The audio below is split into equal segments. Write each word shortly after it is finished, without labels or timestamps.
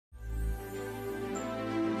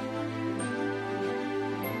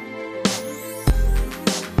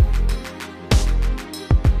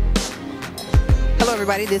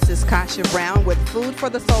everybody, this is Kassha Brown with Food for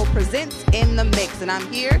the Soul presents In the Mix, and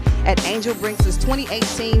I'm here at Angel Brinks'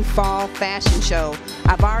 2018 Fall Fashion Show.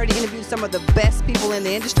 I've already interviewed some of the best people in the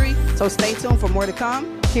industry, so stay tuned for more to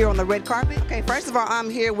come here on the red carpet. Okay, first of all, I'm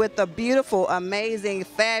here with the beautiful, amazing,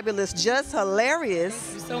 fabulous, just hilarious.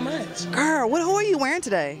 Thank you so much. Girl, who are you wearing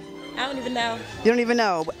today? I don't even know. You don't even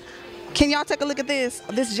know. Can y'all take a look at this?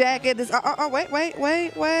 This jacket, this, wait. It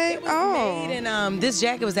was made in, this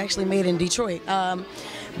jacket was actually made in Detroit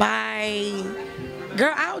by,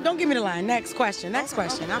 girl, don't give me the line. Next question.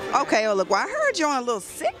 Okay, oh look, well I heard you're on a little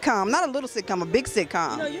sitcom, not a little sitcom, a big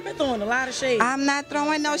sitcom. You know, you've been throwing a lot of shade. I'm not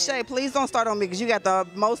throwing no shade. Please don't start on me because you got the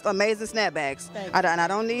most amazing snapbacks. And I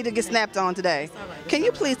don't need to get snapped on today. Right. Can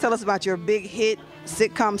you please tell us about your big hit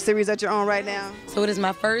sitcom series that you're on right now? So it is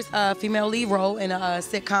my first female lead role in a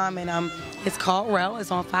sitcom, and it's called Rel.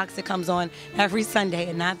 It's on Fox. It comes on every Sunday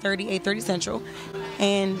at 9:30, 8:30 Central,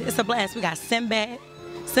 and it's a blast. We got Sinbad.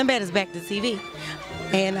 Sinbad is back to TV,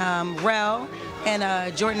 and Rel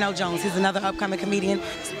and Jordan L. Jones. He's another upcoming comedian.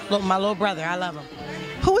 My little brother. I love him.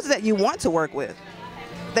 Who is it that you want to work with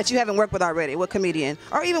that you haven't worked with already? What comedian?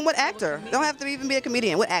 Or even what actor? Don't have to even be a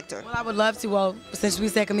comedian. What actor? Well, I would love to. Well, since we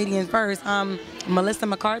said comedian first, Melissa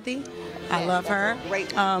McCarthy. I love her.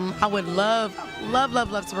 Great. I would love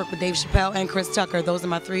to work with Dave Chappelle and Chris Tucker. Those are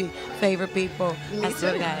my three favorite people. Me I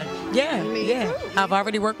swear too. to God. Yeah, Me yeah. too. I've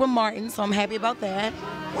already worked with Martin, so I'm happy about that.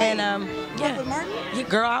 Wait, And worked with Martin? Yeah,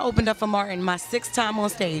 girl, I opened up for Martin my 6th time on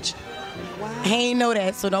stage. Wow. He ain't know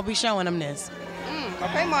that, so don't be showing him this.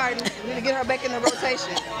 Okay, Martin. We need to get her back in the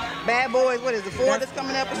rotation. Bad Boys, what is it, 4 that's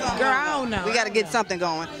coming up or something? Girl, I don't know. We got to get something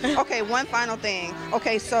going. Okay, one final thing.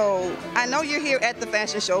 Okay, so I know you're here at the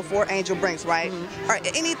fashion show for Angel Brinks, right? Are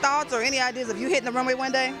any thoughts or any ideas of you hitting the runway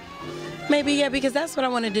one day? Maybe, yeah, because that's what I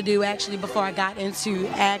wanted to do actually before I got into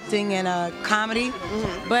acting and comedy.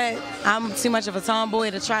 But I'm too much of a tomboy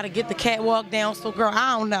to try to get the catwalk down. So, girl,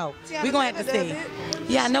 I don't know. Tiana We're going to have to see.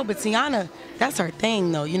 Yeah, I know, but Tiana, that's her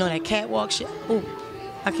thing, though. You know, that catwalk shit. Ooh,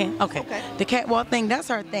 I can't. Okay. The catwalk thing, that's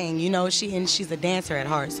her thing. You know, she's a dancer at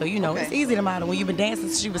heart. So, you know, it's easy to model when you've been dancing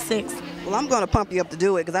since she was 6. Well, I'm going to pump you up to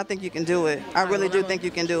do it because I think you can do it. I really do think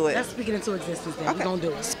you can do it. Let's speak it into existence then. Okay. We're going to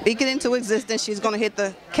do it. Speak it into existence. She's going to hit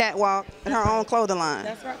the catwalk in her own clothing line.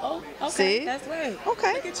 That's right. Oh, okay. See? That's right.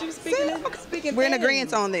 Okay. Look at you speaking. We're in things.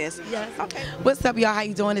 agreement on this. Yes. Okay. What's up, y'all? How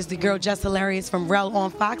you doing? It's the girl Jess Hilarious from Rel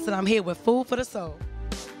on Fox, and I'm here with Food for the Soul.